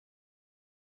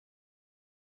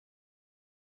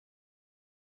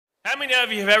How many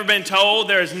of you have ever been told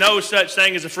there is no such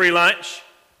thing as a free lunch?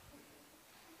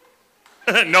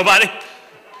 Nobody?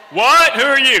 What? Who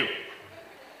are you?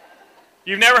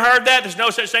 You've never heard that? There's no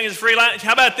such thing as a free lunch?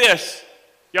 How about this?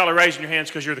 Y'all are raising your hands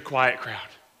because you're the quiet crowd.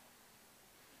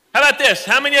 How about this?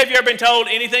 How many of you have ever been told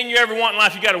anything you ever want in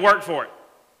life, you got to work for it?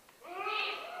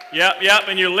 Yep,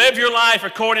 and you live your life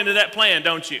according to that plan,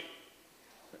 don't you?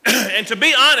 And to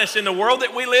be honest, in the world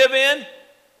that we live in,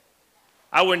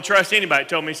 I wouldn't trust anybody that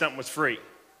told me something was free.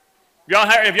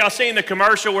 Have y'all seen the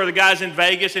commercial where the guy's in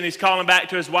Vegas and he's calling back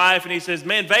to his wife and he says,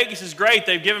 man, Vegas is great.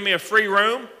 They've given me a free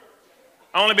room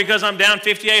only because I'm down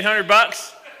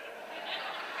 $5,800.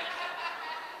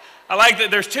 I like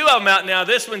that there's two of them out now.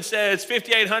 This one says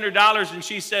 $5,800 and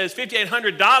she says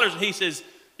 $5,800 and he says,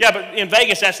 yeah, but in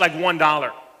Vegas that's like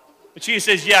 $1. But she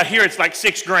says, yeah, here it's like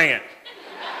 $6,000.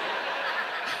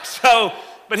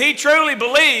 But he truly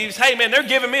believes, hey man, they're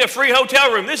giving me a free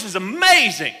hotel room. This is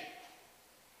amazing.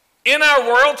 In our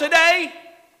world today,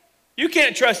 you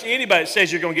can't trust anybody that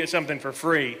says you're going to get something for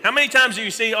free. How many times do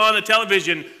you see on the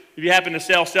television, if you happen to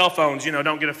sell cell phones,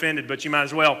 don't get offended, but you might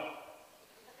as well.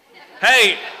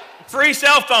 Hey, free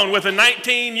cell phone with a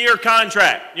 19-year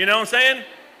contract. You know what I'm saying?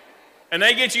 And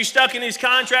they get you stuck in these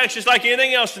contracts just like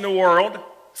anything else in the world.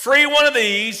 Free one of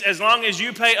these as long as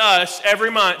you pay us every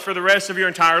month for the rest of your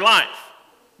entire life.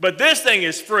 But this thing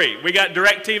is free. We got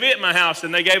DirecTV at my house,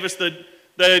 and they gave us the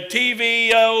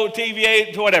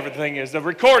TVA, whatever the thing is, the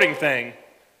recording thing.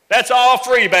 That's all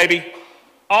free, baby.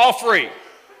 All free.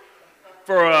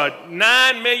 For a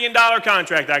 $9 million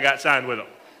contract I got signed with them.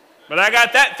 But I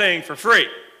got that thing for free.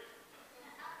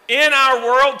 In our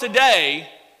world today,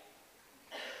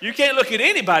 you can't look at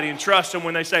anybody and trust them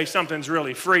when they say something's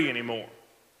really free anymore.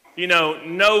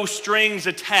 No strings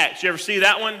attached. You ever see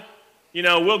that one?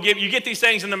 You get these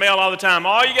things in the mail all the time.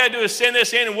 All you got to do is send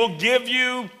this in and we'll give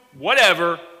you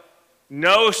whatever.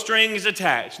 No strings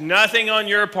attached. Nothing on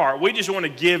your part. We just want to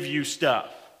give you stuff.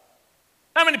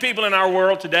 How many people in our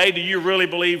world today do you really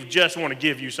believe just want to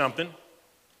give you something?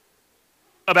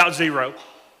 About zero.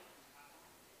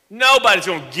 Nobody's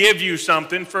going to give you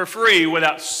something for free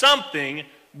without something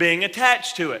being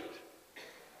attached to it.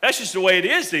 That's just the way it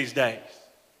is these days.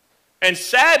 And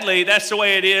sadly, that's the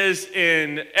way it is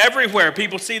in everywhere.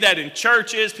 People see that in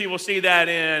churches. People see that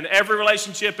in every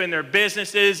relationship in their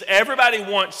businesses. Everybody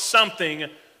wants something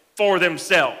for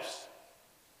themselves.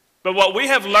 But what we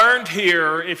have learned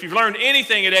here, if you've learned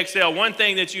anything at XL, one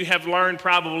thing that you have learned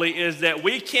probably is that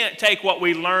we can't take what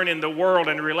we learn in the world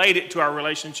and relate it to our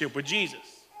relationship with Jesus.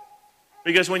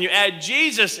 Because when you add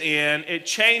Jesus in, it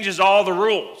changes all the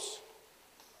rules.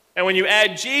 And when you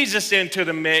add Jesus into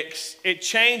the mix, it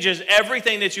changes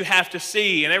everything that you have to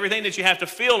see and everything that you have to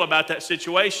feel about that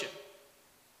situation.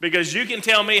 Because you can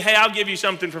tell me, hey, I'll give you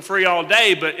something for free all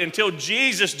day, but until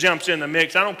Jesus jumps in the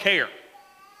mix, I don't care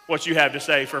what you have to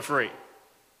say for free.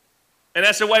 And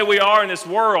that's the way we are in this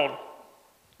world.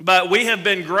 But we have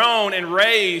been grown and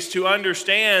raised to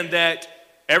understand that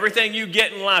everything you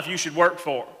get in life, you should work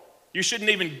for. You shouldn't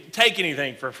even take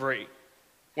anything for free.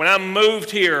 When I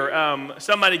moved here,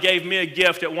 somebody gave me a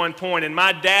gift at one point, and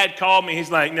my dad called me.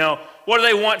 He's like, no, what do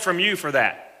they want from you for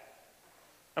that?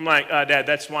 I'm like, Dad,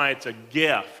 that's why it's a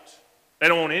gift. They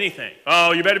don't want anything.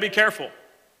 Oh, you better be careful.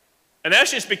 And that's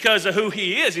just because of who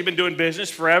he is. He's been doing business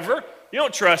forever. You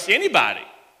don't trust anybody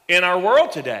in our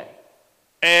world today.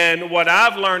 And what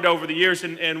I've learned over the years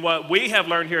and what we have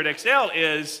learned here at XL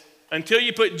is until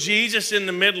you put Jesus in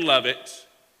the middle of it,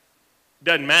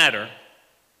 doesn't matter.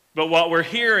 But what we're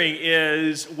hearing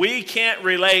is we can't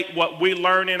relate what we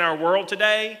learn in our world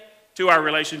today to our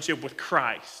relationship with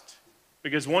Christ.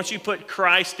 Because once you put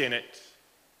Christ in it,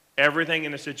 everything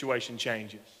in the situation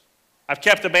changes. I've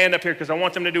kept the band up here because I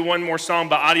want them to do one more song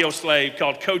by Audio Slave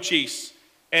called Cochise.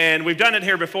 And we've done it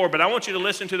here before, but I want you to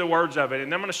listen to the words of it.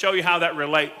 And I'm going to show you how that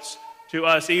relates to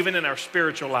us even in our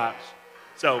spiritual lives.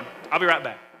 So I'll be right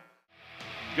back.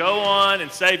 Go on and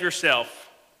save yourself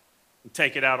and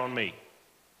take it out on me.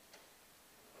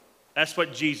 That's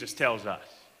what Jesus tells us.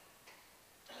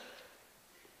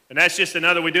 And that's just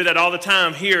another, we do that all the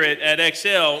time here at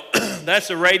XL. That's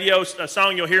a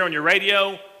song you'll hear on your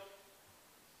radio.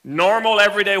 Normal,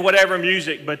 everyday, whatever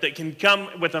music, but that can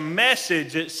come with a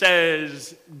message that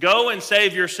says, go and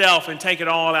save yourself and take it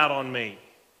all out on me.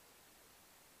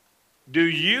 Do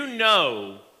you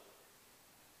know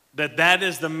that that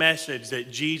is the message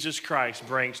that Jesus Christ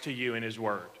brings to you in his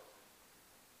word?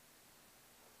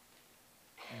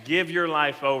 Give your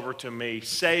life over to me.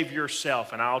 Save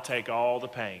yourself, and I'll take all the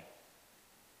pain.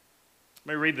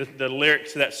 Let me read the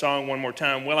lyrics to that song one more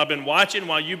time. Well, I've been watching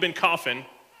while you've been coughing,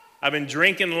 I've been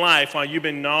drinking life while you've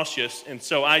been nauseous, and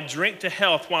so I drink to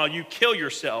health while you kill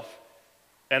yourself,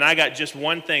 and I got just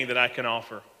one thing that I can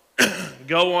offer.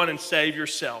 Go on and save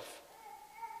yourself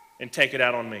and take it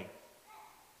out on me.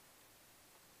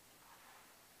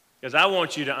 Because I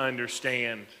want you to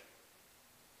understand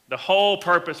the whole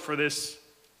purpose for this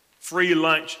free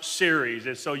lunch series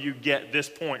is so you get this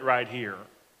point right here.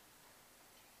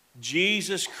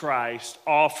 Jesus Christ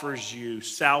offers you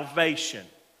salvation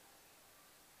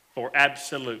for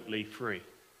absolutely free.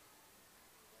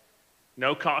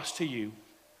 No cost to you,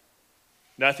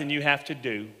 nothing you have to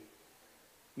do,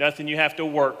 nothing you have to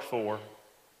work for.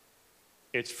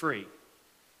 It's free.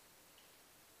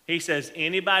 He says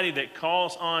anybody that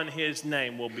calls on his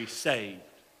name will be saved.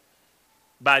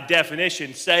 By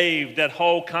definition, saved, that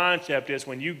whole concept is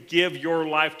when you give your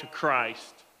life to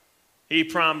Christ, he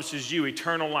promises you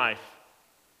eternal life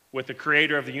with the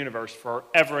creator of the universe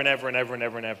forever and ever and ever and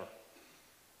ever and ever.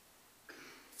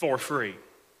 For free.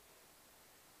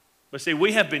 But see,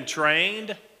 we have been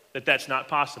trained that that's not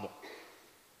possible.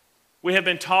 We have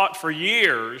been taught for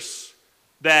years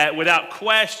that without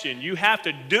question, you have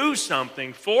to do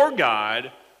something for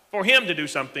God for him to do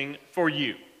something for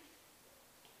you.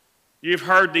 You've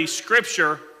heard the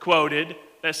scripture quoted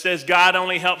that says God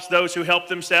only helps those who help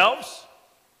themselves.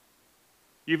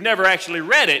 You've never actually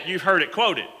read it, you've heard it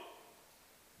quoted.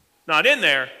 Not in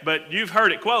there, but you've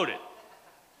heard it quoted.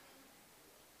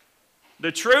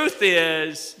 The truth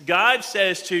is, God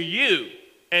says to you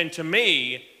and to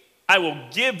me, I will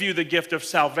give you the gift of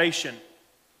salvation.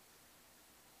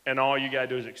 And all you got to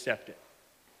do is accept it.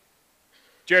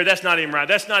 Jared, that's not even right.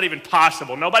 That's not even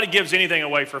possible. Nobody gives anything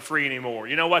away for free anymore.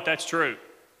 You know what? That's true.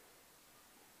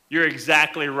 You're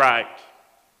exactly right.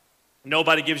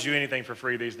 Nobody gives you anything for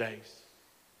free these days.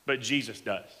 But Jesus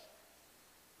does.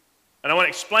 And I want to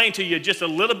explain to you just a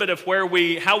little bit of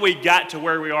how we got to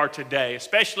where we are today,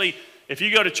 especially if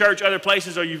you go to church other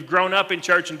places or you've grown up in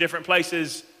church in different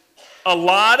places. A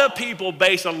lot of people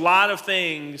base a lot of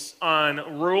things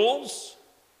on rules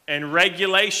and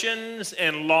regulations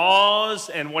and laws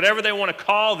and whatever they want to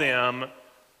call them,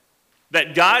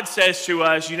 that God says to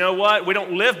us, you know what, we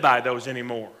don't live by those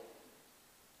anymore.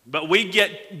 But we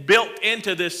get built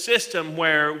into this system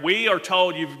where we are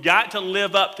told you've got to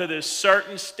live up to this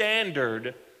certain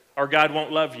standard or God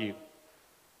won't love you.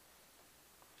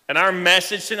 And our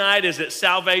message tonight is that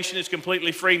salvation is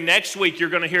completely free. Next week, you're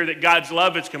going to hear that God's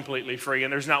love is completely free.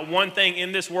 And there's not one thing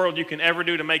in this world you can ever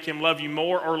do to make him love you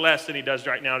more or less than he does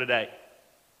right now today.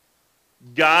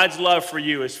 God's love for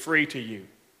you is free to you.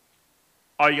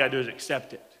 All you got to do is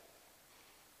accept it.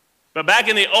 But back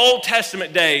in the Old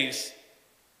Testament days,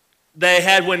 they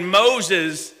had when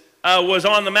Moses was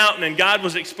on the mountain and God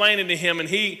was explaining to him, and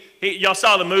y'all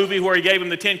saw the movie where he gave him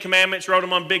the 10 Commandments, wrote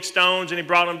them on big stones, and he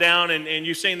brought them down, and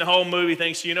you've seen the whole movie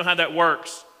thing, so you know how that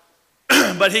works.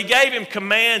 But he gave him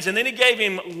commands, and then he gave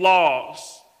him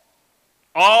laws,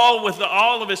 all with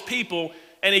all of his people,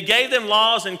 and he gave them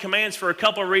laws and commands for a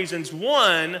couple of reasons.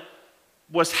 One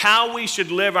was how we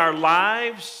should live our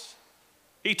lives.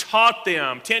 He taught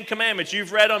them 10 Commandments.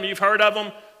 You've read them, you've heard of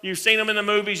them. You've seen them in the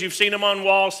movies. You've seen them on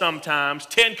walls sometimes.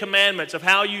 10 commandments of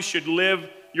how you should live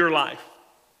your life.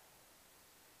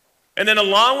 And then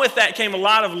along with that came a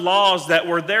lot of laws that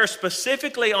were there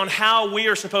specifically on how we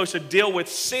are supposed to deal with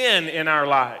sin in our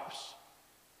lives.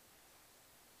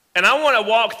 And I want to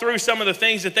walk through some of the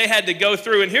things that they had to go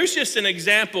through. And here's just an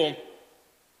example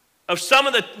of some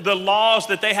of the laws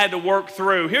that they had to work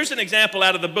through. Here's an example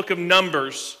out of the book of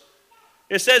Numbers.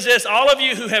 It says this: all of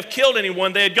you who have killed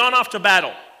anyone, they had gone off to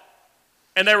battle.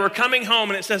 And they were coming home,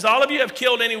 and it says, all of you have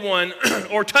killed anyone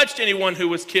or touched anyone who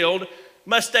was killed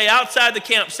must stay outside the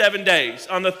camp 7 days.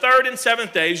 On the 3rd and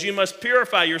 7th days, you must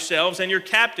purify yourselves and your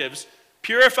captives.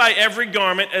 Purify every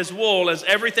garment as wool, as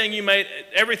everything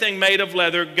made of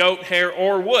leather, goat hair,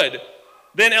 or wood.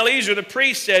 Then Eleazar the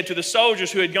priest said to the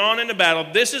soldiers who had gone into battle,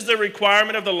 this is the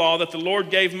requirement of the law that the Lord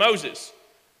gave Moses.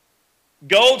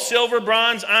 Gold, silver,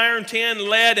 bronze, iron, tin,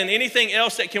 lead, and anything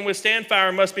else that can withstand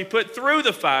fire must be put through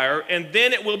the fire, and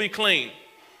then it will be clean.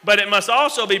 But it must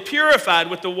also be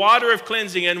purified with the water of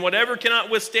cleansing, and whatever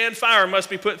cannot withstand fire must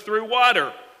be put through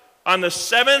water. On the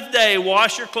 7th day,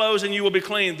 wash your clothes, and you will be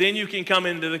clean. Then you can come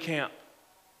into the camp.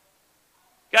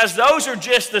 Guys, those are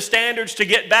just the standards to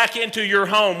get back into your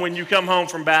home when you come home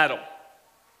from battle.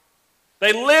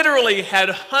 They literally had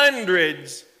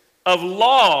hundreds of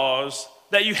laws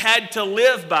that you had to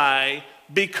live by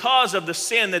because of the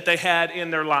sin that they had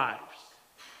in their lives.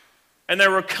 And they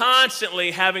were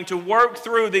constantly having to work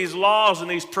through these laws and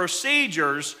these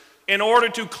procedures in order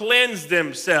to cleanse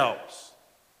themselves.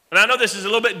 And I know this is a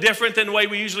little bit different than the way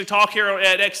we usually talk here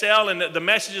at XL, and the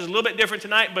message is a little bit different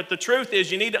tonight, but the truth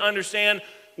is you need to understand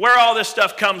where all this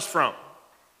stuff comes from.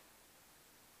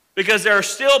 Because there are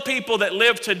still people that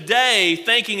live today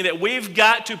thinking that we've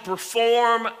got to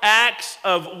perform acts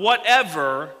of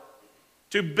whatever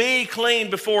to be clean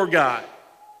before God.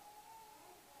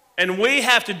 And we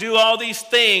have to do all these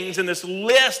things in this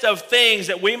list of things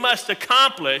that we must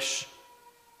accomplish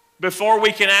before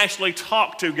we can actually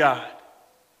talk to God.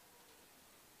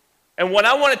 And what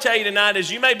I want to tell you tonight is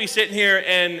you may be sitting here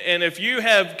and if you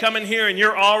have come in here and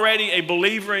you're already a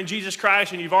believer in Jesus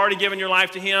Christ and you've already given your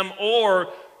life to Him,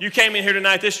 or you came in here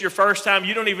tonight, this is your first time,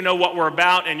 you don't even know what we're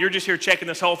about, and you're just here checking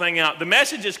this whole thing out. The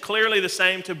message is clearly the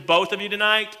same to both of you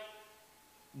tonight.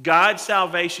 God's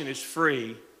salvation is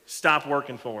free. Stop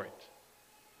working for it.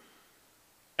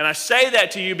 And I say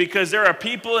that to you because there are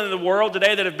people in the world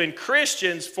today that have been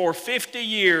Christians for 50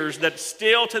 years that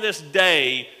still to this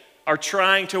day are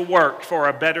trying to work for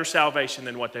a better salvation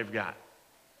than what they've got.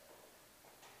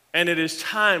 And it is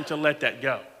time to let that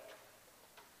go,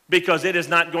 because it is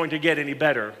not going to get any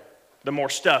better the more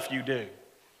stuff you do.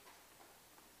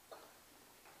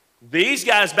 These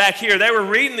guys back here, they were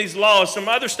reading these laws, some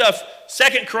other stuff.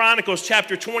 2 Chronicles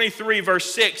chapter 23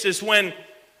 verse 6 is when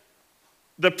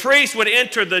the priest would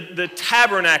enter the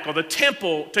tabernacle, the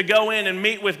temple, to go in and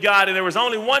meet with God, and there was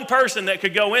only one person that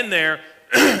could go in there,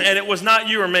 and it was not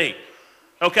you or me,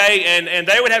 okay? And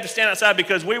they would have to stand outside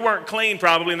because we weren't clean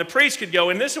probably, and the priest could go.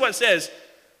 And this is what it says: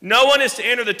 no one is to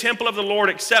enter the temple of the Lord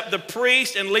except the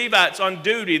priests and Levites on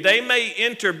duty. They may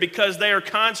enter because they are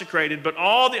consecrated, but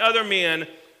all the other men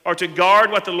are to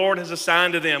guard what the Lord has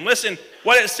assigned to them. Listen,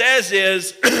 what it says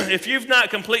is, if you've not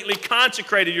completely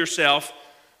consecrated yourself,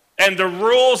 and the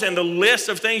rules and the list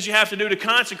of things you have to do to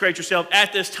consecrate yourself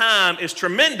at this time is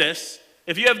tremendous,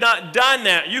 if you have not done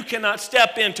that, you cannot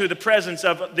step into the presence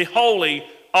of the holy,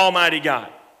 almighty God.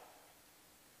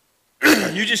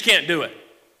 You just can't do it.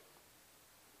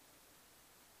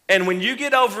 And when you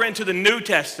get over into the New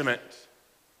Testament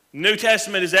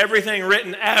is everything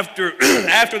written after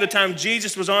the time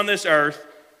Jesus was on this earth,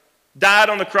 died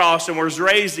on the cross, and was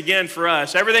raised again for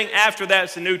us. Everything after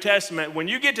that's the New Testament. When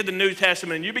you get to the New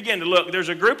Testament and you begin to look, there's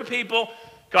a group of people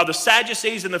called the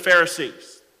Sadducees and the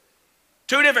Pharisees.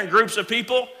 Two different groups of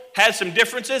people, had some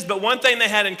differences, but one thing they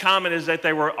had in common is that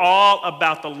they were all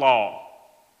about the law.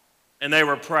 And they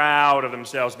were proud of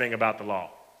themselves being about the law.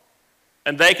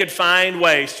 And they could find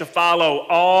ways to follow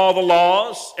all the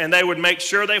laws, and they would make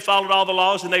sure they followed all the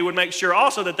laws, and they would make sure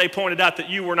also that they pointed out that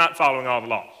you were not following all the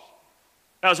laws.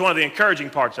 That was one of the encouraging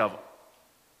parts of them.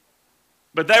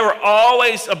 But they were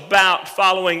always about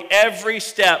following every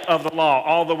step of the law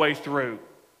all the way through.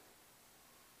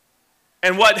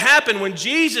 And what happened when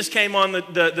Jesus came on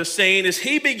the scene is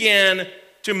he began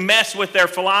to mess with their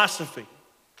philosophy.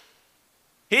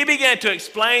 He began to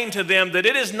explain to them that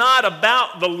it is not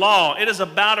about the law, it is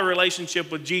about a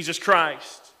relationship with Jesus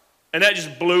Christ. And that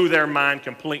just blew their mind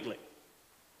completely.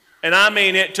 And I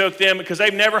mean, it took them, because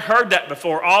they've never heard that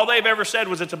before. All they've ever said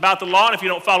was it's about the law, and if you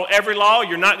don't follow every law,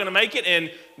 you're not going to make it.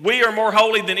 And we are more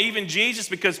holy than even Jesus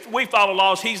because we follow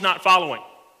laws he's not following.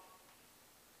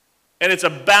 And it's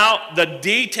about the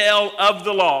detail of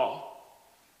the law.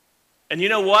 And you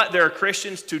know what? There are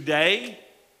Christians today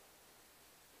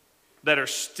that are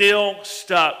still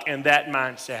stuck in that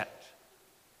mindset.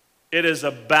 It is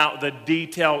about the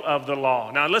detail of the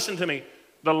law. Now listen to me.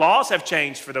 The laws have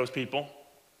changed for those people.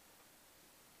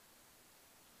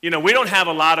 You know, we don't have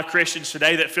a lot of Christians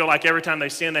today that feel like every time they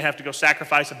sin they have to go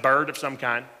sacrifice a bird of some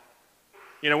kind.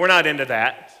 You know, we're not into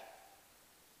that.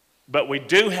 But we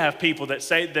do have people that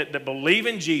say that believe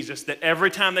in Jesus, that every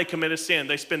time they commit a sin,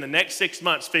 they spend the next 6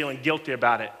 months feeling guilty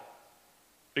about it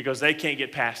because they can't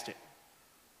get past it.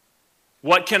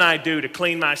 What can I do to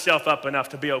clean myself up enough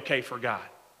to be okay for God?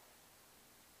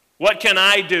 What can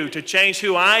I do to change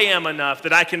who I am enough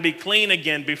that I can be clean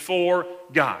again before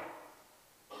God?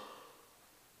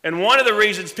 And one of the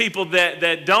reasons people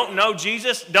that don't know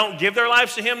Jesus don't give their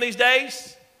lives to him these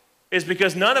days is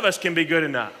because none of us can be good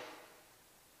enough.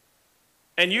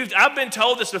 And I've been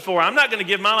told this before. I'm not going to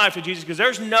give my life to Jesus because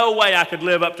there's no way I could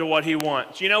live up to what he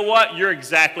wants. You know what? You're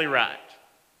exactly right.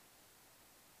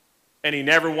 And he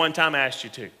never one time asked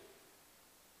you to.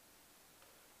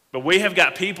 But we have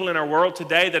got people in our world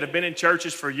today that have been in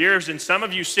churches for years, and some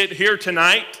of you sit here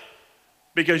tonight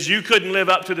because you couldn't live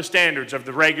up to the standards of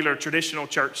the regular traditional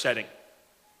church setting.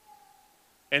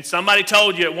 And somebody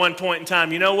told you at one point in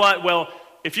time, you know what? Well,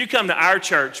 if you come to our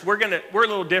church, we're a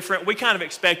little different. We kind of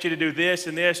expect you to do this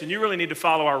and this, and you really need to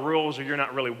follow our rules or you're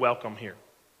not really welcome here.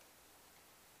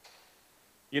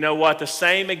 You know what? The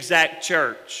same exact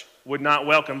church would not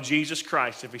welcome Jesus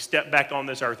Christ if he stepped back on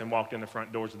this earth and walked in the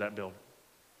front doors of that building.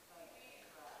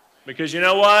 Because you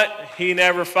know what? He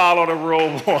never followed a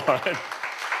rule one.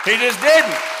 He just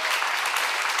didn't.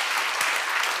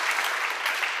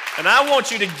 And I want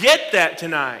you to get that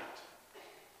tonight.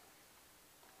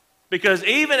 Because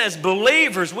even as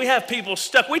believers, we have people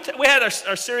stuck. We had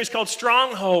our series called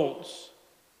Strongholds.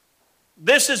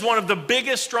 This is one of the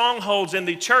biggest strongholds in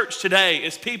the church today,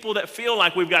 is people that feel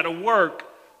like we've got to work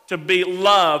to be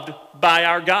loved by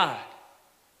our God.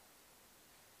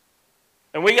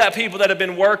 And we got people that have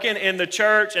been working in the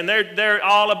church, and they're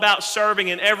all about serving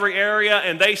in every area,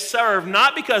 and they serve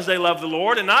not because they love the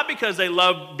Lord and not because they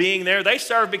love being there. They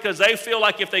serve because they feel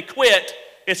like if they quit,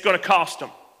 it's going to cost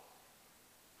them.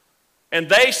 And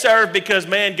they serve because,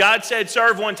 man, God said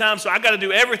serve one time, so I got to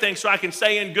do everything so I can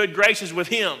stay in good graces with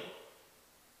him.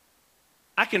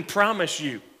 I can promise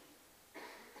you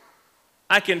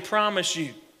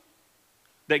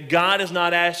that God is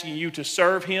not asking you to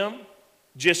serve him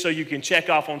just so you can check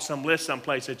off on some list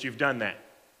someplace that you've done that.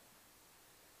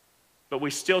 But we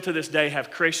still to this day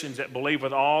have Christians that believe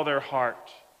with all their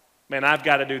heart, man, I've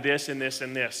got to do this and this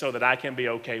and this so that I can be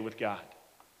okay with God.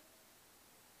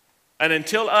 And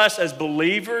until us as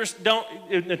believers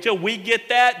until we get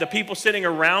that, the people sitting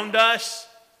around us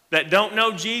that don't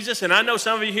know Jesus, and I know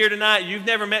some of you here tonight, you've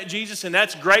never met Jesus, and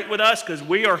that's great with us because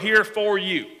we are here for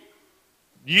you.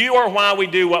 You are why we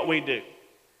do what we do.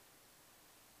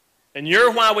 And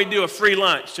you're why we do a free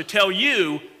lunch, to tell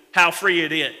you how free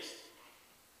it is.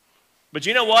 But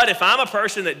you know what? If I'm a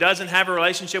person that doesn't have a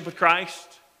relationship with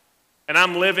Christ, and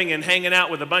I'm living and hanging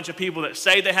out with a bunch of people that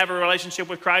say they have a relationship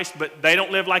with Christ, but they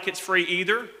don't live like it's free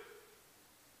either,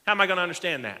 how am I going to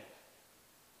understand that?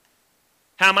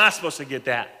 How am I supposed to get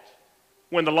that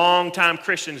when the long-time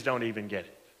Christians don't even get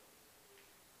it?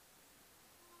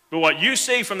 But what you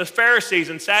see from the Pharisees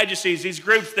and Sadducees, these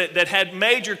groups that had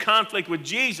major conflict with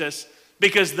Jesus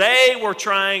because they were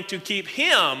trying to keep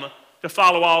him to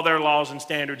follow all their laws and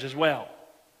standards as well.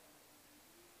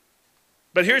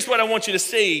 But here's what I want you to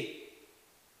see.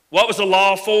 What was the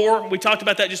law for? We talked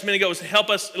about that just a minute ago. It was to help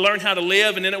us learn how to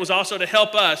live, and then it was also to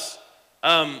help us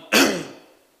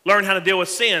learn how to deal with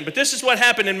sin. But this is what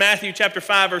happened in Matthew chapter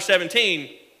 5, verse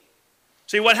 17.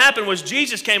 See, what happened was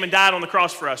Jesus came and died on the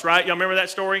cross for us, right? Y'all remember that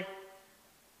story?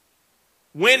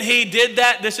 When he did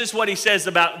that, this is what he says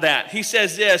about that. He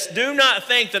says this, "Do not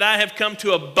think that I have come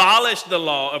to abolish the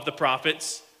law of the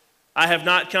prophets. I have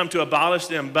not come to abolish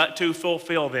them, but to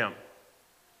fulfill them."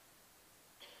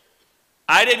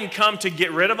 I didn't come to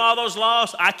get rid of all those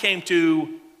laws. I came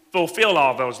to fulfill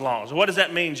all those laws. What does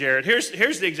that mean, Jared? Here's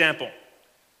the example.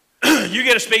 You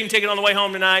get a speeding ticket on the way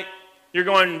home tonight. You're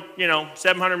going,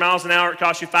 700 miles an hour. It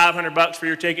costs you $500 for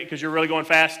your ticket because you're really going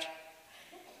fast.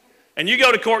 And you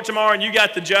go to court tomorrow and you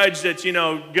got the judge that's,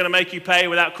 going to make you pay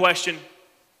without question.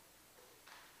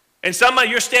 And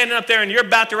you're standing up there and you're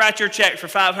about to write your check for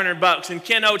 $500, and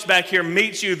Ken Oates back here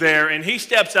meets you there, and he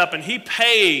steps up and he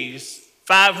pays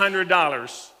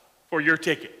 $500 for your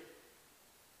ticket.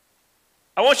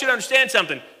 I want you to understand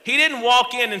something. He didn't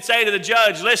walk in and say to the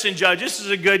judge, "Listen, judge, this is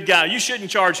a good guy. You shouldn't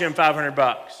charge him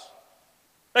 $500.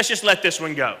 Let's just let this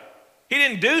one go." He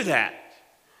didn't do that.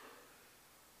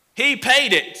 He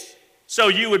paid it so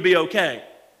you would be okay.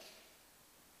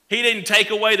 He didn't take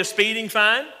away the speeding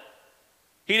fine.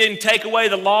 He didn't take away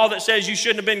the law that says you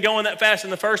shouldn't have been going that fast in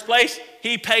the first place.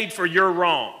 He paid for your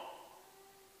wrong.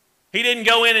 He didn't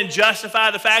go in and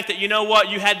justify the fact that, you know what,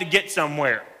 you had to get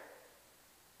somewhere.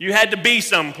 You had to be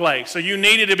someplace, so you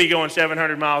needed to be going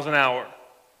 700 miles an hour.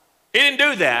 He didn't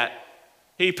do that.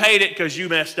 He paid it because you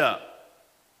messed up.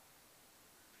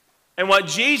 And what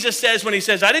Jesus says when he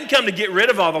says, "I didn't come to get rid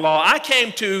of all the law. I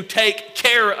came to take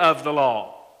care of the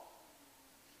law."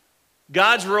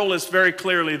 God's rule is very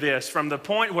clearly this. From the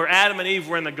point where Adam and Eve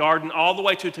were in the garden all the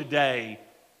way to today,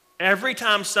 every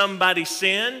time somebody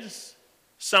sins,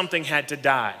 something had to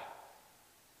die.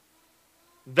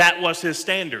 That was his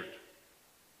standard.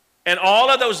 And all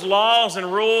of those laws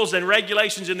and rules and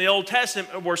regulations in the Old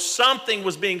Testament were something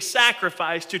was being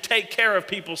sacrificed to take care of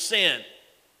people's sin.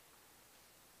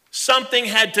 Something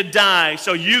had to die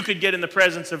so you could get in the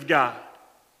presence of God.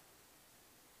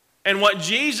 And what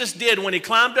Jesus did when he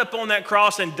climbed up on that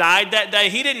cross and died that day,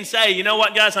 he didn't say, "You know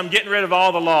what, guys, I'm getting rid of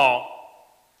all the law."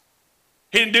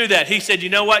 He didn't do that. He said, "You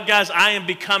know what, guys, I am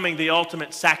becoming the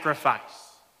ultimate sacrifice.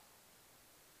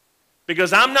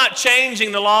 Because I'm not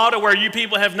changing the law to where you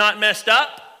people have not messed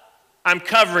up. I'm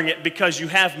covering it because you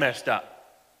have messed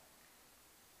up.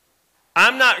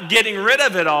 I'm not getting rid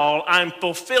of it all. I'm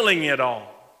fulfilling it all.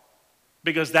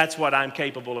 Because that's what I'm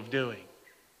capable of doing."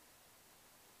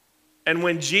 And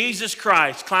when Jesus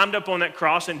Christ climbed up on that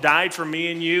cross and died for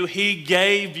me and you, he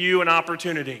gave you an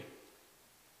opportunity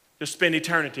to spend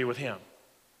eternity with him.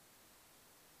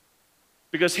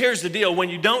 Because here's the deal, when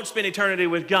you don't spend eternity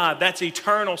with God, that's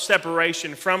eternal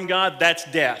separation from God, that's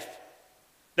death.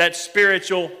 That's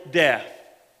spiritual death.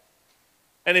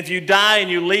 And if you die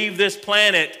and you leave this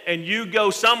planet and you go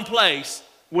someplace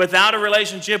without a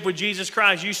relationship with Jesus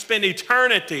Christ, you spend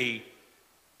eternity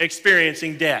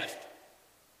experiencing death.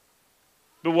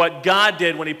 But what God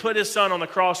did when he put his son on the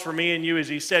cross for me and you is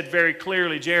he said very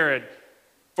clearly, Jared,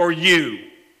 for you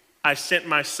I sent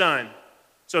my son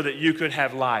so that you could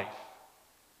have life.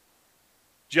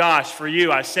 Josh, for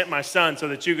you I sent my son so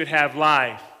that you could have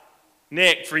life.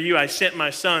 Nick, for you I sent my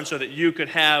son so that you could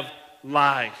have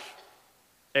life.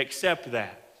 Accept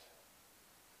that.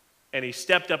 And he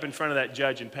stepped up in front of that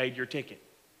judge and paid your ticket.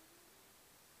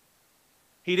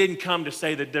 He didn't come to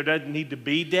say that there doesn't need to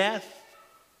be death.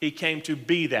 He came to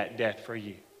be that death for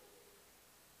you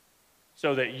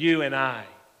so that you and I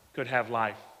could have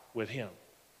life with him.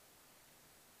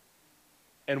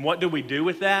 And what do we do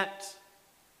with that?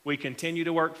 We continue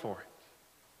to work for it.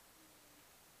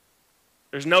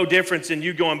 There's no difference in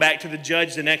you going back to the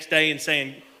judge the next day and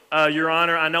saying, Your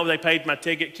Honor, I know they paid my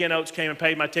ticket. Ken Oates came and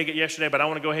paid my ticket yesterday, but I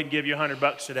want to go ahead and give you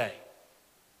 $100 today.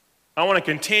 I want to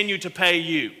continue to pay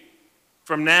you.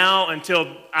 From now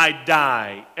until I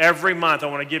die, every month I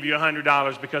want to give you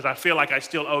 $100 because I feel like I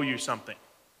still owe you something.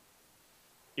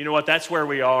 You know what? That's where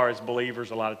we are as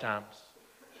believers a lot of times.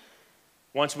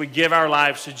 Once we give our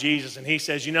lives to Jesus and he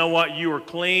says, you know what? You are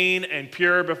clean and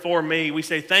pure before me. We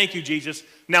say, thank you, Jesus.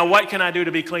 Now what can I do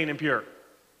to be clean and pure?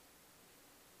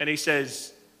 And he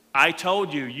says, I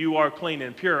told you you are clean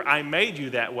and pure. I made you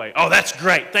that way. Oh, that's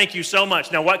great. Thank you so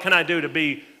much. Now what can I do to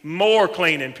be more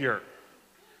clean and pure?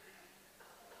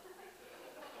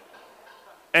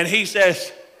 And he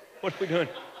says, what are we doing?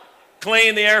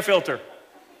 Clean the air filter.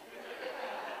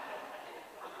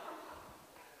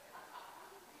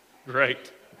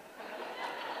 Great.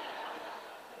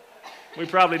 We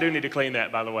probably do need to clean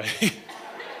that, by the way.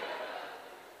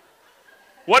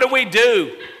 What do we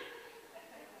do?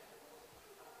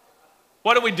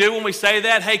 What do we do when we say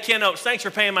that? Hey, Ken Oates, thanks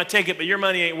for paying my ticket, but your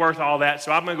money ain't worth all that,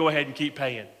 so I'm going to go ahead and keep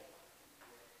paying.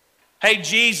 Hey,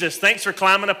 Jesus, thanks for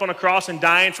climbing up on a cross and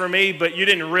dying for me, but you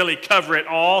didn't really cover it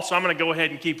all, so I'm going to go ahead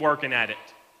and keep working at it.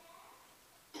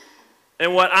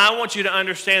 And what I want you to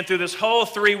understand through this whole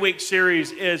 3-week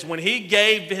series is when he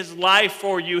gave his life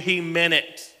for you, he meant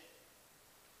it.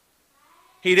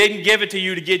 He didn't give it to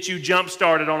you to get you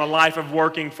jump-started on a life of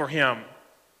working for him.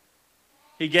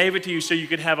 He gave it to you so you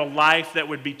could have a life that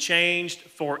would be changed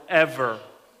forever,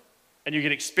 and you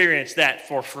could experience that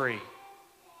for free.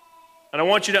 And I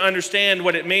want you to understand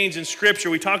what it means in Scripture.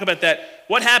 We talk about that.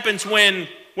 What happens when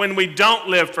we don't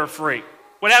live for free?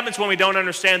 What happens when we don't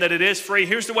understand that it is free?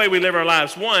 Here's the way we live our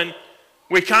lives. One,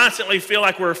 we constantly feel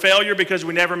like we're a failure because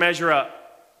we never measure up.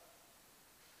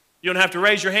 You don't have to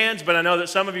raise your hands, but I know that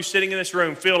some of you sitting in this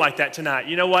room feel like that tonight.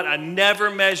 You know what? I never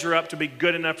measure up to be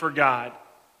good enough for God.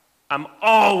 I'm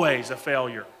always a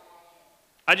failure.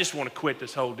 I just want to quit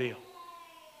this whole deal.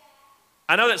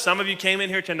 I know that some of you came in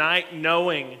here tonight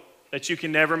knowing that you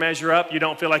can never measure up. You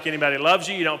don't feel like anybody loves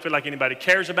you. You don't feel like anybody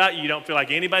cares about you. You don't feel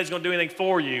like anybody's going to do anything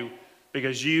for you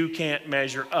because you can't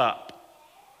measure up.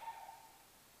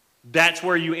 That's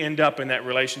where you end up in that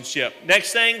relationship.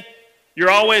 Next thing,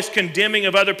 you're always condemning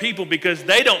of other people because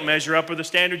they don't measure up with the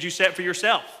standards you set for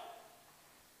yourself.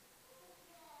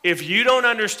 If you don't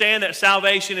understand that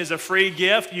salvation is a free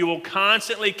gift, you will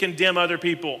constantly condemn other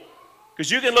people. Because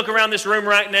you can look around this room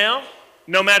right now,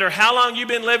 no matter how long you've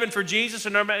been living for Jesus,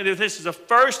 and no matter if this is the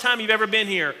first time you've ever been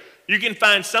here, you can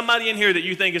find somebody in here that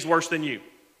you think is worse than you.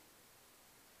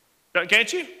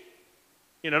 Can't you?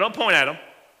 You know, don't point at them.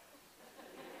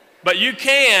 But you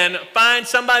can find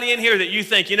somebody in here that you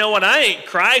think, you know what, I ain't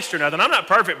Christ or nothing. I'm not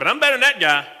perfect, but I'm better than that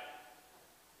guy.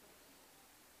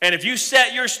 And if you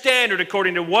set your standard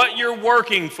according to what you're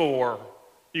working for,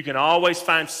 you can always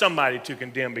find somebody to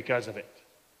condemn because of it.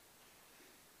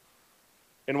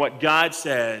 And what God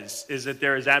says is that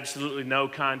there is absolutely no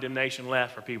condemnation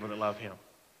left for people that love him.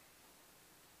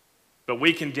 But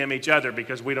we condemn each other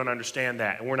because we don't understand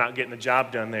that, and we're not getting the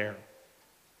job done there.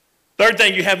 Third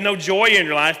thing, you have no joy in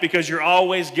your life because you're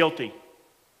always guilty.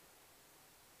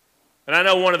 And I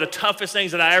know one of the toughest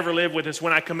things that I ever live with is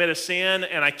when I commit a sin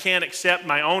and I can't accept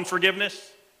my own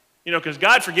forgiveness. You know, because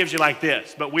God forgives you like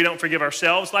this, but we don't forgive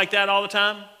ourselves like that all the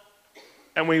time.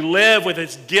 And we live with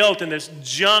this guilt and this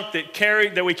junk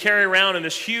that we carry around in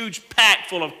this huge pack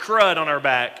full of crud on our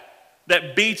back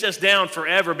that beats us down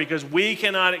forever because we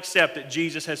cannot accept that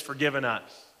Jesus has forgiven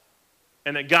us.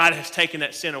 and that God has taken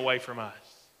that sin away from us.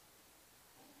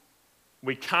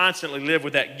 We constantly live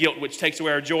with that guilt, which takes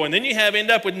away our joy. And then you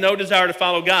end up with no desire to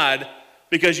follow God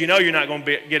because you know you're not going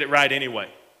to get it right anyway.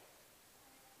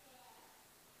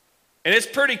 And it's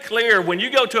pretty clear when you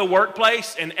go to a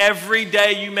workplace and every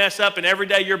day you mess up and every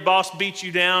day your boss beats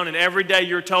you down and every day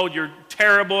you're told you're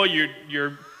terrible,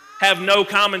 you have no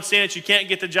common sense, you can't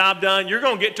get the job done, you're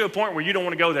going to get to a point where you don't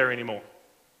want to go there anymore.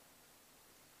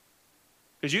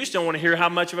 Because you just don't want to hear how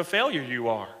much of a failure you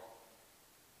are.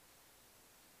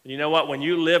 And you know what? When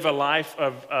you live a life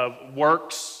of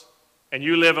works and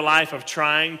you live a life of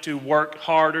trying to work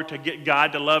harder to get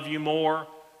God to love you more,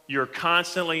 you're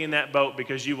constantly in that boat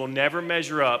because you will never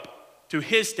measure up to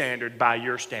His standard by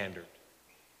your standard.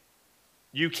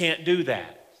 You can't do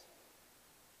that.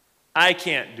 I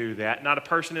can't do that. Not a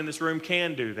person in this room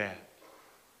can do that.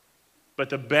 But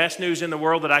the best news in the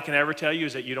world that I can ever tell you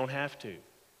is that you don't have to.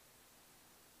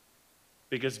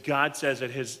 Because God says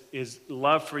that His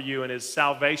love for you and His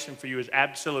salvation for you is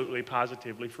absolutely,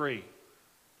 positively free.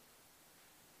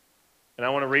 And I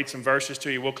want to read some verses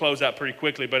to you. We'll close out pretty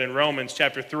quickly, but in Romans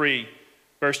chapter 3,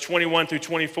 verse 21 through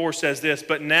 24 says this,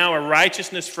 "But now a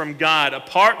righteousness from God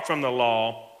apart from the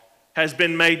law has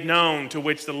been made known, to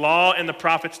which the law and the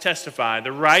prophets testify.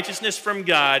 The righteousness from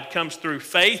God comes through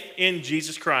faith in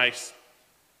Jesus Christ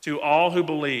to all who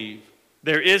believe.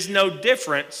 There is no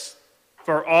difference,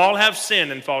 for all have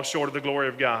sinned and fall short of the glory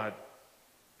of God,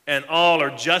 and all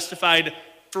are justified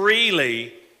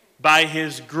freely by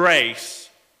His grace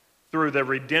through the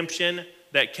redemption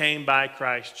that came by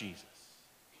Christ Jesus."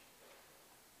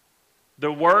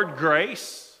 The word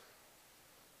grace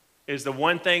is the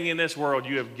one thing in this world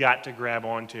you have got to grab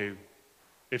onto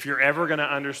if you're ever going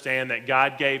to understand that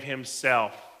God gave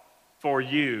Himself for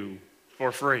you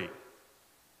for free.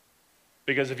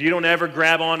 Because if you don't ever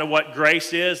grab onto what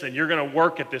grace is, then you're going to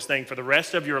work at this thing for the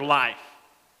rest of your life.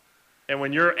 And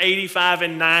when you're 85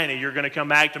 and 90, you're going to come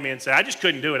back to me and say, "I just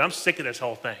couldn't do it. I'm sick of this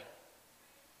whole thing.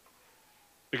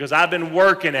 Because I've been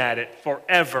working at it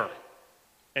forever."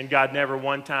 And God never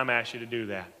one time asked you to do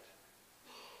that.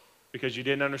 Because you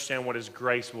didn't understand what His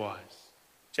grace was.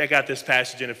 Check out this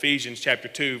passage in Ephesians chapter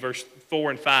 2, verse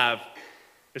 4 and 5.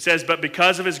 It says, "But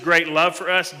because of His great love for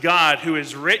us, God, who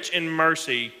is rich in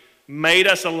mercy, made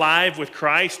us alive with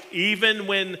Christ, even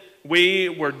when we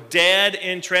were dead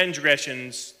in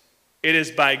transgressions. It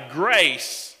is by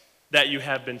grace that you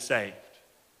have been saved."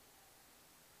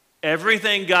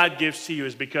 Everything God gives to you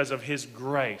is because of His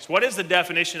grace. What is the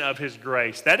definition of His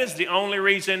grace? That is the only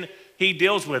reason He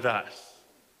deals with us.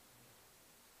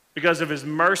 Because of His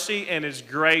mercy and His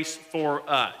grace for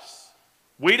us.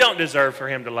 We don't deserve for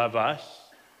Him to love us.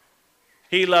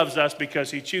 He loves us because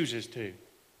He chooses to.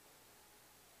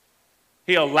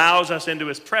 He allows us into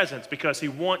His presence because He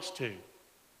wants to.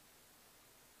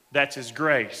 That's His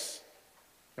grace.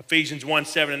 Ephesians 1,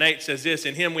 7 and 8 says this,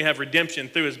 "In Him we have redemption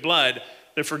through His blood,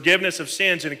 the forgiveness of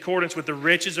sins in accordance with the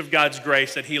riches of God's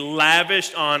grace that He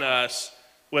lavished on us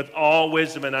with all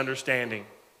wisdom and understanding."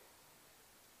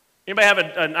 Anybody have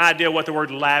an idea what the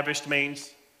word lavished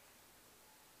means?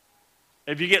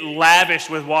 If you get lavished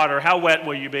with water, how wet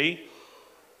will you be?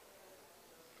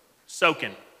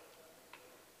 Soaking.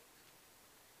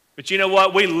 But you know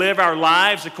what? We live our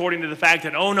lives according to the fact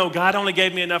that, oh no, God only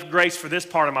gave me enough grace for this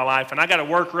part of my life, and I got to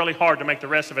work really hard to make the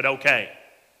rest of it okay.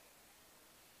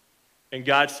 And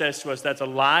God says to us, that's a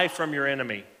lie from your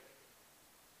enemy,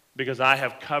 because I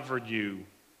have covered you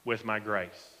with my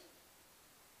grace.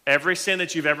 Every sin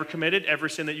that you've ever committed, every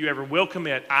sin that you ever will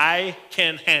commit, I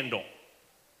can handle.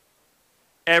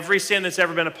 Every sin that's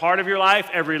ever been a part of your life,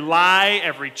 every lie,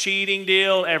 every cheating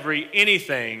deal, every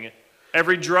anything,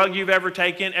 every drug you've ever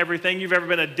taken, everything you've ever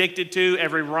been addicted to,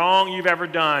 every wrong you've ever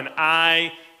done,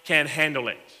 I can handle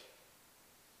it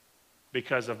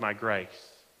because of my grace.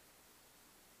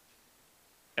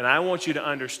 And I want you to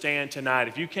understand tonight,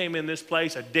 if you came in this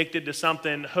place addicted to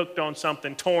something, hooked on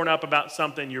something, torn up about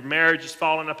something, your marriage is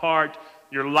falling apart,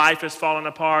 your life is falling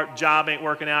apart, job ain't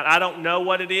working out, I don't know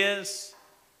what it is,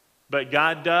 but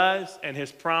God does, and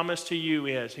His promise to you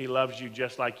is He loves you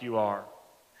just like you are.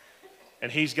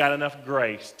 And He's got enough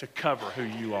grace to cover who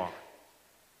you are.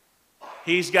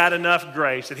 He's got enough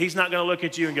grace that He's not going to look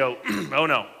at you and go, oh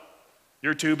no,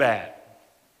 you're too bad.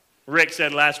 Rick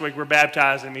said last week we're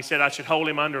baptizing him. He said I should hold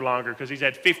him under longer because he's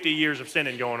had 50 years of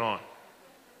sinning going on.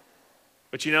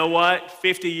 But you know what?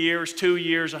 50 years, 2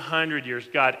 years, 100 years,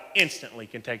 God instantly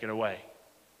can take it away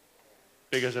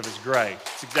because of His grace.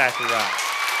 That's exactly right.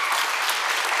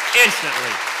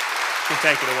 Instantly can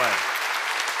take it away.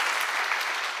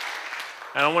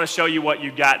 And I want to show you what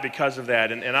you got because of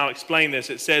that. And I'll explain this.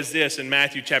 It says this in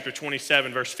Matthew chapter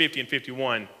 27, verse 50 and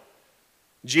 51.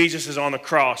 Jesus is on the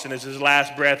cross and it's his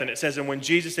last breath. And it says, and when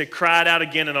Jesus had cried out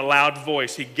again in a loud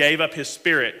voice, he gave up his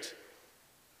spirit.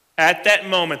 At that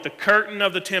moment, the curtain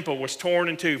of the temple was torn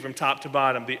in two from top to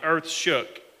bottom. The earth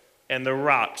shook and the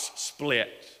rocks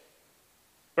split.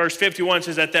 Verse 51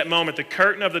 says, at that moment, the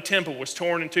curtain of the temple was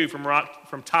torn in two from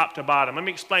top to bottom. Let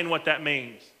me explain what that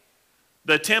means.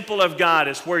 The temple of God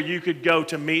is where you could go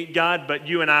to meet God, but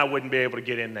you and I wouldn't be able to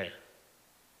get in there.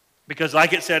 Because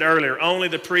like it said earlier, only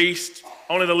the priests,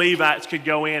 only the Levites could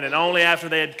go in, and only after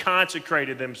they had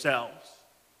consecrated themselves.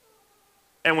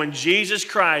 And when Jesus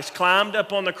Christ climbed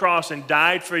up on the cross and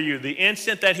died for you, the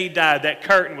instant that he died, that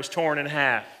curtain was torn in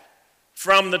half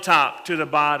from the top to the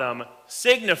bottom,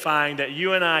 signifying that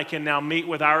you and I can now meet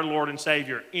with our Lord and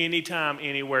Savior anytime,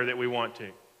 anywhere that we want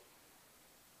to.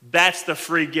 That's the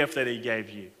free gift that he gave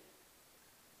you.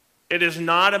 It is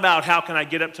not about how can I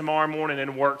get up tomorrow morning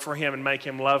and work for him and make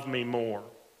him love me more.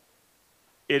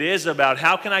 It is about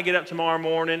how can I get up tomorrow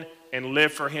morning and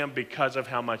live for him because of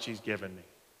how much he's given me.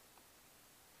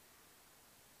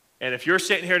 And if you're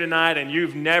sitting here tonight and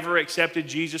you've never accepted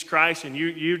Jesus Christ and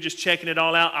you're just checking it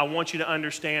all out, I want you to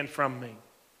understand from me.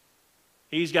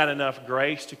 He's got enough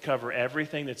grace to cover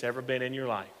everything that's ever been in your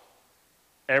life,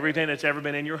 everything that's ever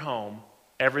been in your home,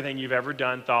 everything you've ever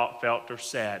done, thought, felt, or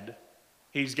said.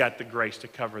 He's got the grace to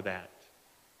cover that.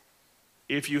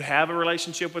 If you have a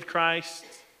relationship with Christ,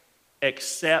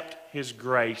 accept his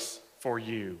grace for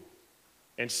you.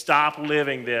 And stop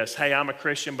living this, hey, I'm a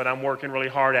Christian, but I'm working really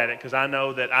hard at it because I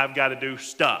know that I've got to do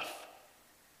stuff.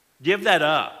 Give that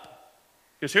up.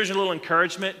 Because here's a little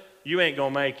encouragement, you ain't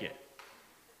going to make it.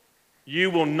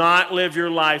 You will not live your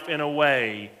life in a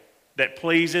way that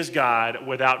pleases God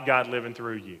without God living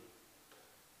through you.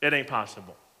 It ain't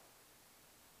possible.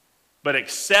 But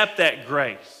accept that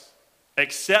grace.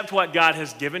 Accept what God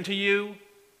has given to you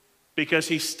because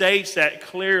he states that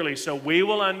clearly so we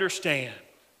will understand.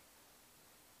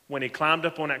 When he climbed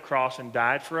up on that cross and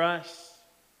died for us,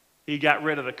 he got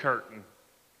rid of the curtain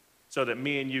so that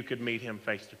me and you could meet him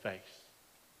face to face.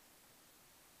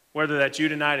 Whether that's you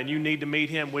tonight and you need to meet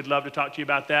him, we'd love to talk to you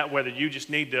about that. Whether you just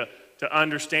need to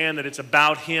understand that it's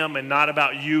about him and not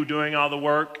about you doing all the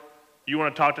work, you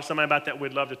want to talk to somebody about that,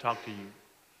 we'd love to talk to you.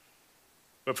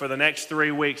 But for the next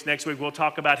 3 weeks, next week we'll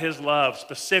talk about his love,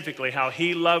 specifically how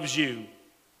he loves you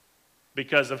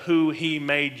because of who he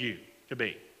made you to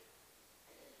be.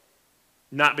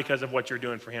 Not because of what you're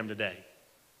doing for him today.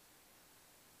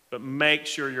 But make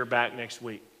sure you're back next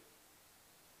week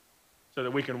so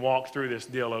that we can walk through this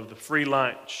deal of the free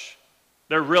lunch.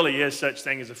 There really is such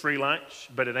thing as a free lunch,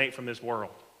 but it ain't from this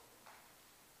world.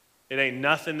 It ain't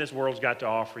nothing this world's got to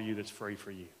offer you that's free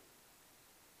for you.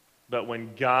 But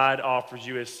when God offers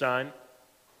you his son,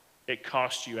 it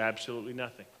costs you absolutely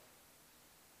nothing.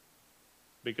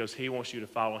 Because he wants you to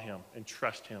follow him and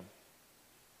trust him.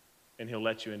 And he'll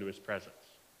let you into his presence.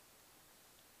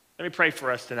 Let me pray for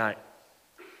us tonight,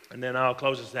 and then I'll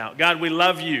close us out. God, we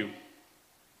love you.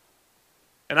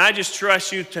 And I just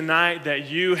trust you tonight that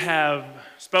you have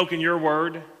spoken your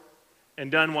word and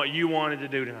done what you wanted to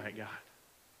do tonight, God.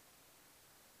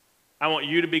 I want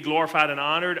you to be glorified and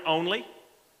honored only.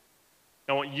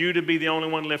 I want you to be the only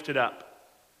one lifted up.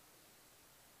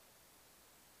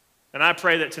 And I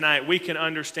pray that tonight we can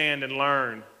understand and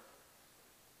learn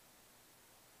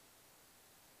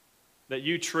that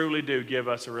you truly do give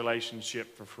us a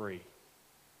relationship for free.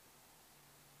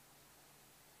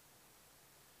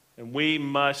 And we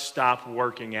must stop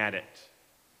working at it.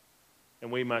 And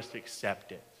we must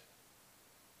accept it.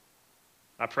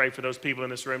 I pray for those people in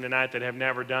this room tonight that have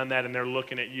never done that and they're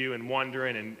looking at you and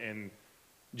wondering and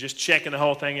just checking the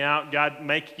whole thing out. God,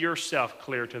 make yourself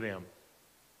clear to them.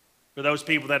 For those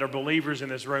people that are believers in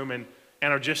this room and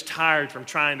are just tired from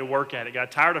trying to work at it,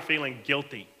 God, tired of feeling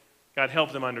guilty. God,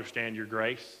 help them understand your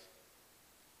grace.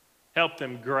 Help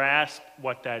them grasp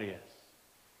what that is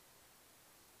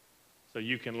so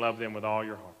you can love them with all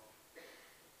your heart.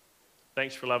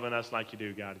 Thanks for loving us like you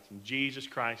do, God. It's in Jesus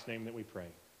Christ's name that we pray.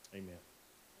 Amen.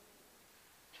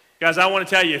 Guys, I want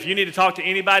to tell you, if you need to talk to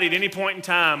anybody at any point in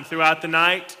time throughout the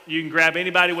night, you can grab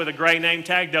anybody with a gray name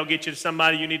tag. They'll get you to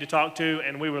somebody you need to talk to,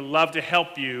 and we would love to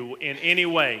help you in any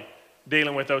way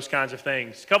dealing with those kinds of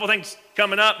things. A couple things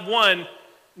coming up. One,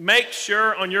 make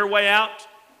sure on your way out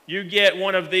you get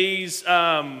one of these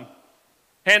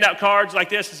handout cards like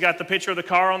this. It's got the picture of the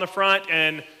car on the front.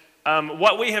 And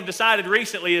what we have decided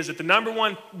recently is that the number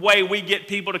one way we get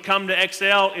people to come to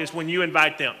XL is when you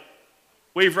invite them.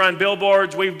 We've run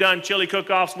billboards, we've done chili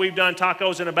cook-offs, we've done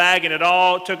tacos in a bag, and it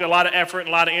all took a lot of effort and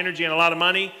a lot of energy and a lot of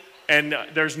money. And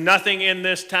there's nothing in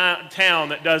this town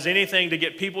that does anything to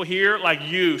get people here like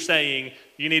you saying,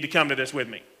 you need to come to this with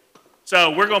me.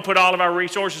 So we're going to put all of our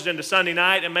resources into Sunday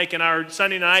night and making our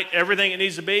Sunday night everything it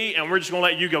needs to be, and we're just going to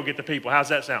let you go get the people. How's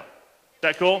that sound? Is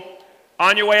that cool?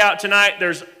 On your way out tonight,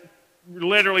 there's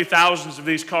literally thousands of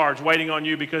these cards waiting on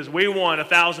you because we want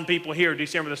 1,000 people here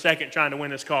December the 2nd trying to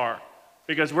win this car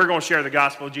because we're going to share the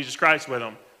gospel of Jesus Christ with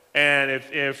them. And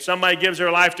if somebody gives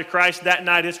their life to Christ that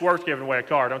night, it's worth giving away a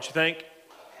car, don't you think?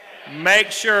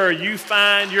 Make sure you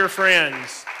find your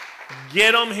friends.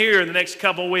 Get them here in the next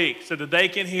couple of weeks so that they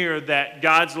can hear that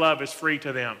God's love is free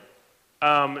to them.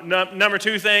 Number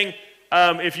two thing,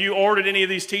 if you ordered any of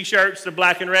these T-shirts, the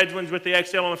black and red ones with the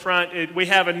XL on the front, we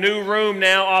have a new room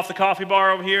now off the coffee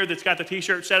bar over here that's got the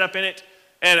T-shirt set up in it.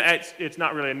 And it's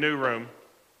not really a new room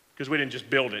because we didn't just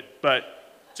build it, but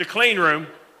it's a clean room.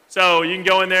 So you can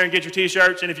go in there and get your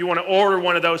T-shirts, and if you want to order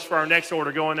one of those for our next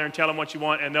order, go in there and tell them what you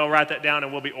want, and they'll write that down,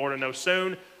 and we'll be ordering those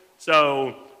soon.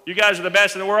 So you guys are the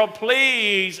best in the world.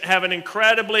 Please have an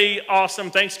incredibly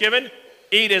awesome Thanksgiving.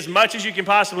 Eat as much as you can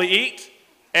possibly eat,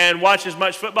 and watch as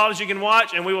much football as you can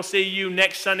watch, and we will see you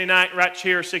next Sunday night right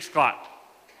here at 6 o'clock.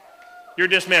 You're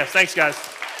dismissed. Thanks, guys.